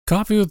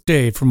Coffee with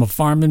Dave from a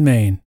farm in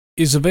Maine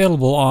is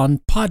available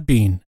on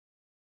Podbean,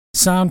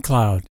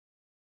 SoundCloud,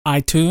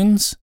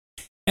 iTunes,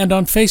 and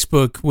on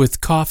Facebook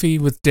with Coffee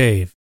with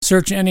Dave.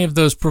 Search any of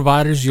those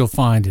providers, you'll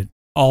find it.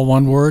 All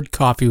one word,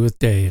 Coffee with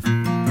Dave.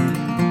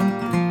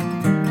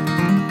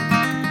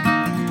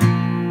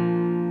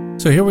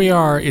 So here we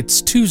are,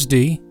 it's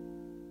Tuesday,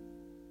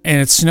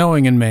 and it's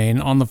snowing in Maine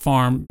on the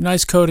farm.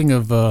 Nice coating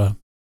of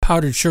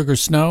powdered sugar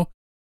snow,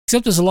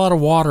 except there's a lot of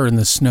water in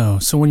the snow,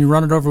 so when you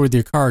run it over with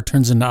your car, it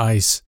turns into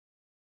ice.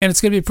 And it's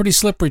going to be pretty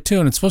slippery, too,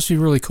 and it's supposed to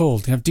be really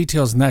cold. You have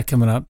details on that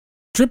coming up.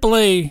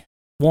 AAA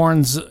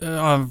warns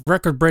of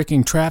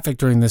record-breaking traffic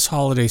during this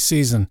holiday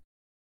season.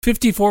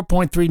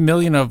 54.3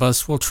 million of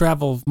us will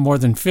travel more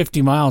than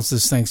 50 miles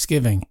this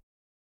Thanksgiving.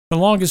 The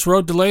longest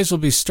road delays will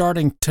be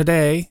starting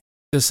today,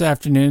 this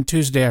afternoon,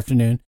 Tuesday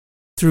afternoon,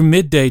 through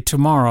midday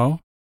tomorrow.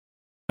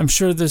 I'm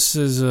sure the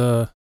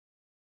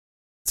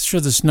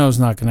snow's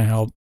not going to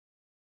help.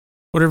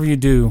 Whatever you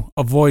do,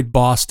 avoid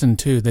Boston,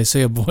 too. They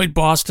say avoid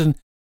Boston,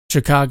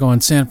 Chicago,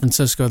 and San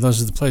Francisco.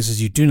 Those are the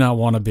places you do not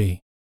want to be.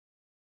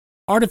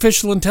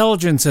 Artificial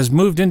intelligence has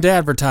moved into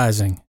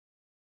advertising.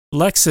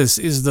 Lexus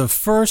is the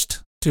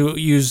first to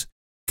use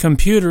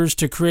computers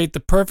to create the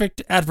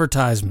perfect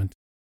advertisement.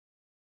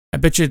 I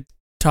bet you it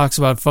talks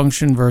about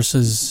function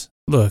versus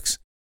looks.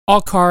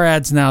 All car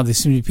ads now, they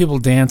seem to be people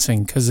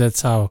dancing because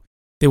that's how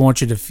they want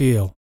you to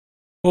feel.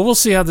 Well, we'll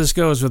see how this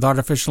goes with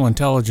artificial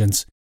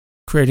intelligence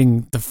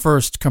creating the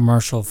first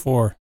commercial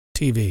for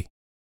TV.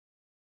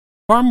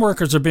 Farm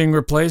workers are being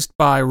replaced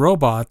by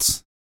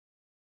robots.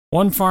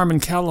 One farm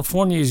in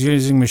California is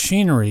using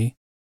machinery,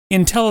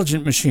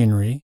 intelligent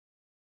machinery,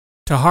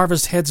 to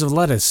harvest heads of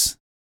lettuce.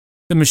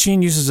 The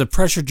machine uses a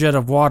pressure jet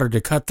of water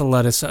to cut the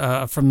lettuce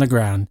from the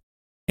ground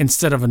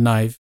instead of a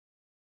knife.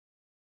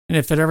 And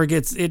if it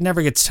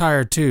never gets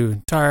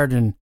tired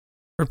and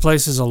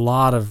replaces a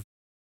lot of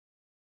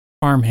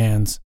farm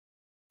hands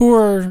who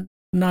are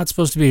not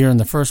supposed to be here in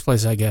the first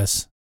place, I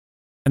guess.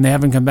 And they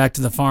haven't come back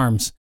to the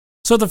farms.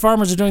 So the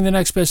farmers are doing the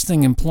next best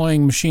thing,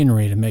 employing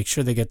machinery to make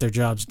sure they get their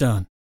jobs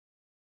done.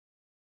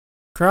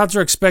 Crowds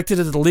are expected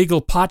at the legal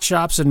pot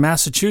shops in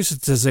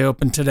Massachusetts as they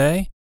open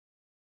today.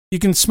 You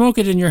can smoke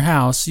it in your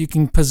house, you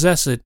can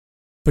possess it,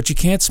 but you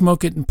can't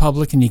smoke it in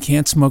public and you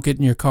can't smoke it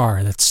in your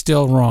car. That's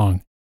still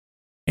wrong.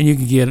 And you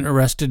can get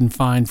arrested and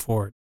fined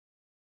for it.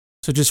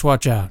 So just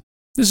watch out.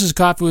 This is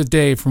Coffee with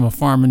Dave from a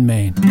farm in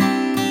Maine.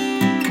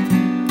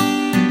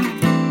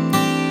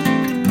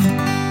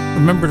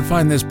 Remember to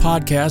find this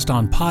podcast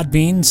on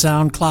Podbean,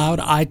 SoundCloud,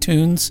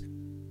 iTunes,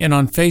 and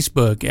on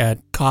Facebook at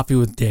Coffee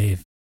with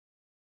Dave.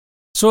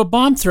 So a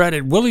bomb threat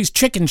at Willie's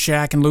Chicken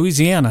Shack in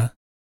Louisiana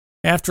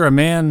after a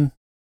man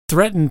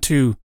threatened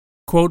to,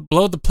 quote,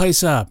 blow the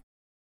place up.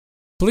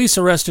 Police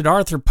arrested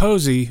Arthur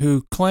Posey,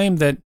 who claimed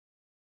that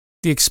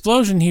the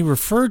explosion he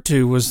referred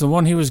to was the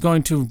one he was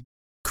going to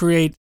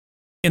create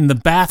in the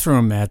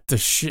bathroom at the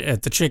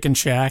Chicken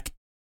Shack.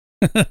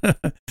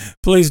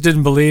 Police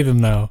didn't believe him,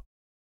 though.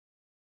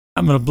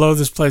 I'm going to blow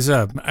this place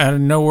up. I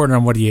had no word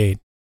on what he ate.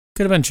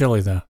 Could have been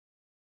chili, though.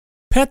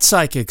 Pet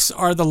psychics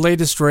are the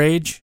latest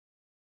rage.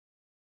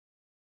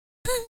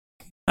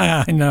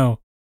 I know.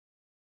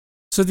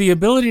 So the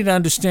ability to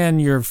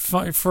understand your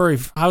furry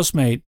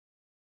housemate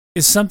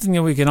is something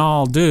that we can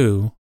all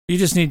do. You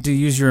just need to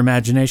use your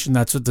imagination.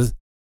 That's what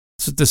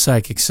the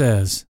psychic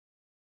says.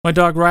 My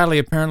dog Riley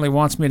apparently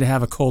wants me to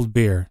have a cold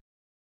beer.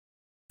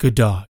 Good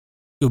dog.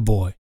 Good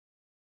boy.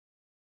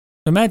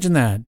 Imagine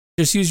that.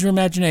 Just use your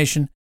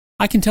imagination.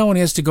 I can tell when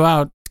he has to go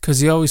out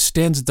because he always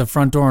stands at the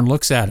front door and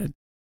looks at it.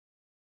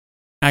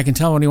 I can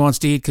tell when he wants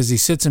to eat because he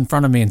sits in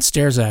front of me and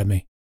stares at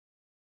me.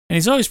 And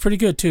he's always pretty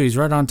good, too. He's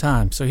right on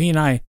time. So he and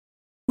I,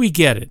 we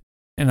get it.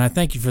 And I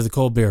thank you for the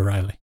cold beer,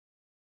 Riley.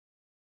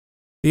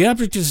 The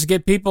object is to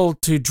get people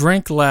to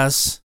drink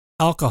less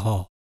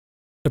alcohol.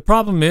 The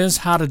problem is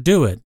how to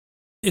do it.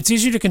 It's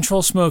easier to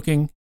control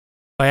smoking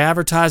by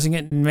advertising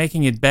it and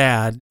making it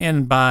bad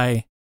and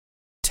by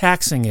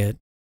taxing it.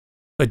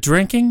 But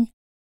drinking?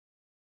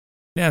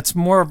 That's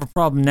more of a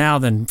problem now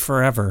than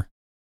forever.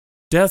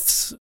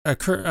 Deaths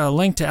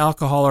linked to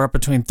alcohol are up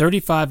between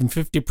 35 and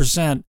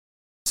 50%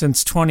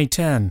 since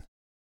 2010.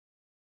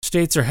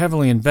 States are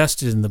heavily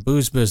invested in the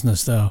booze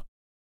business, though.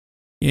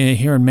 Yeah,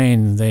 here in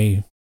Maine,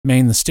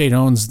 the state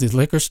owns the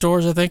liquor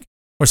stores, I think,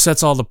 or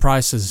sets all the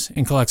prices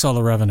and collects all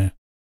the revenue.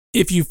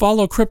 If you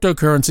follow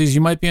cryptocurrencies,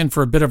 you might be in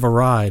for a bit of a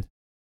ride.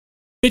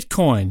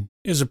 Bitcoin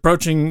is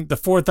approaching the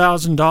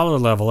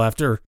 $4,000 level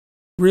after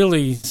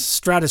really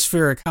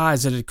stratospheric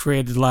highs that it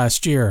created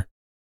last year.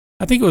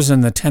 I think it was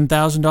in the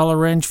 $10,000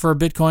 range for a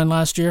Bitcoin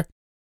last year,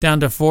 down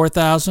to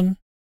 $4,000.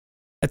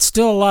 That's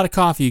still a lot of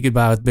coffee you could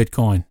buy with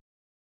Bitcoin.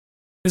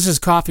 This is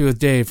Coffee with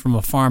Dave from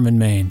a farm in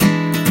Maine.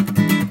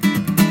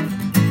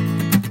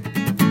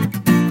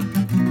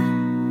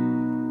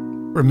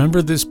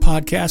 Remember, this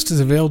podcast is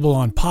available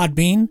on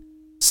Podbean,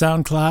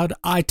 SoundCloud,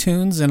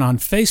 iTunes, and on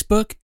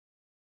Facebook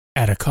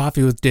at A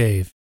Coffee with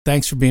Dave.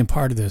 Thanks for being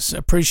part of this.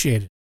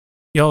 Appreciate it.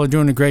 Y'all are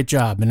doing a great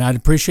job, and I'd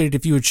appreciate it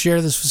if you would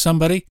share this with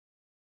somebody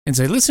and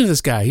say, listen to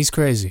this guy. He's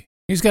crazy.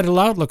 He's got an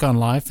outlook on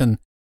life, and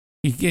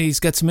he's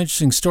got some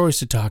interesting stories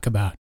to talk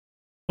about.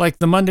 Like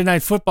the Monday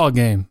Night Football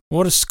game.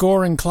 What a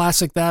scoring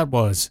classic that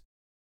was.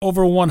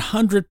 Over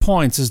 100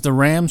 points as the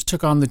Rams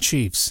took on the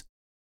Chiefs.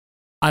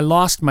 I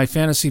lost my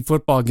fantasy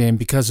football game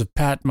because of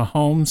Pat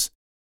Mahomes,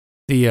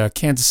 the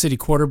Kansas City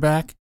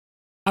quarterback.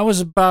 I was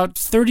about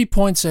 30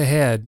 points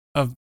ahead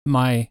of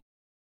my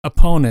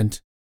opponent,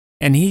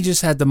 and he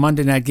just had the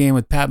Monday night game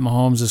with Pat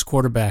Mahomes as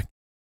quarterback.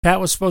 Pat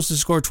was supposed to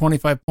score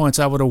 25 points.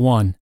 I would have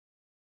won.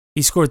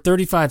 He scored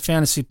 35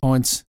 fantasy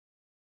points,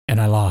 and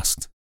I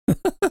lost.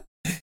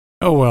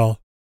 Oh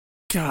well.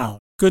 God.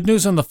 Good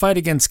news on the fight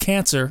against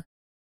cancer.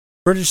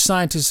 British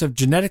scientists have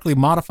genetically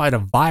modified a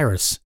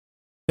virus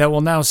that will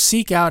now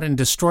seek out and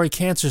destroy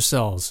cancer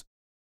cells,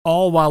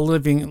 all while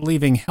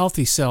leaving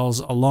healthy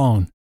cells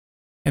alone.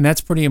 And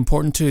that's pretty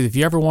important too. If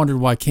you ever wondered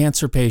why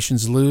cancer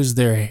patients lose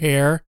their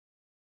hair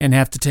and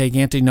have to take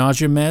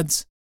anti-nausea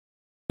meds,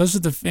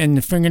 and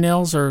the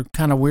fingernails are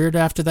kind of weird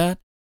after that.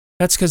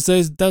 That's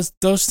because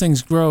those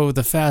things grow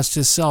the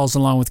fastest cells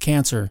along with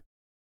cancer,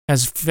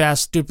 has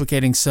fast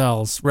duplicating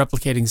cells,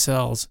 replicating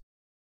cells.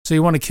 So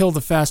you want to kill the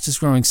fastest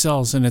growing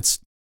cells, and it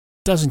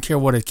doesn't care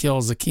what it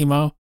kills, the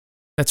chemo.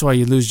 That's why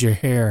you lose your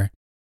hair,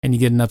 and you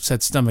get an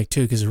upset stomach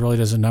too, because it really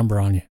does a number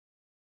on you.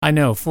 I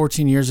know,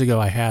 14 years ago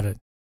I had it.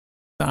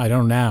 I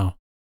don't now.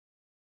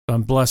 So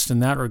I'm blessed in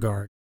that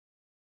regard.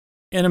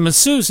 And a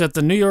masseuse at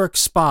the New York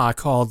spa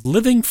called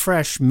Living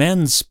Fresh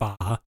Men's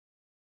Spa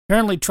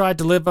apparently tried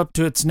to live up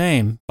to its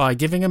name by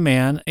giving a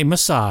man a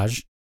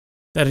massage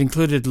that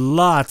included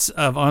lots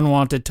of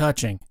unwanted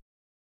touching.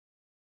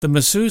 The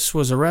masseuse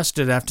was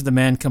arrested after the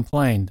man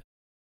complained.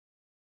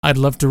 I'd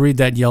love to read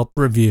that Yelp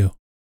review.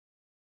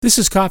 This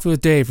is Coffee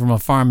with Dave from a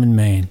farm in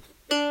Maine.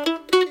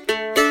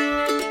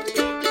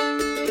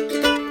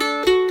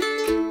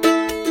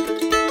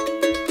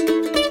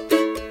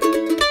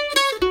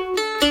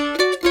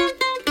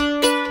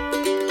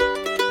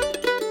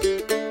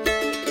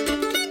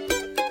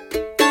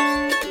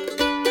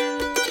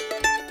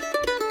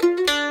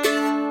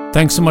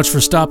 Thanks so much for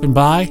stopping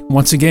by.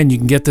 Once again, you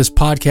can get this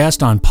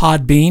podcast on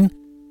Podbean,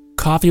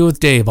 Coffee with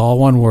Dave, all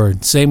one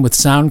word. Same with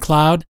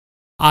SoundCloud,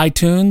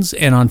 iTunes,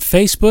 and on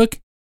Facebook.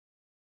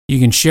 You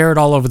can share it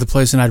all over the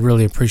place, and I'd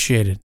really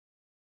appreciate it.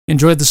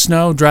 Enjoy the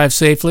snow, drive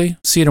safely.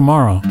 See you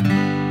tomorrow.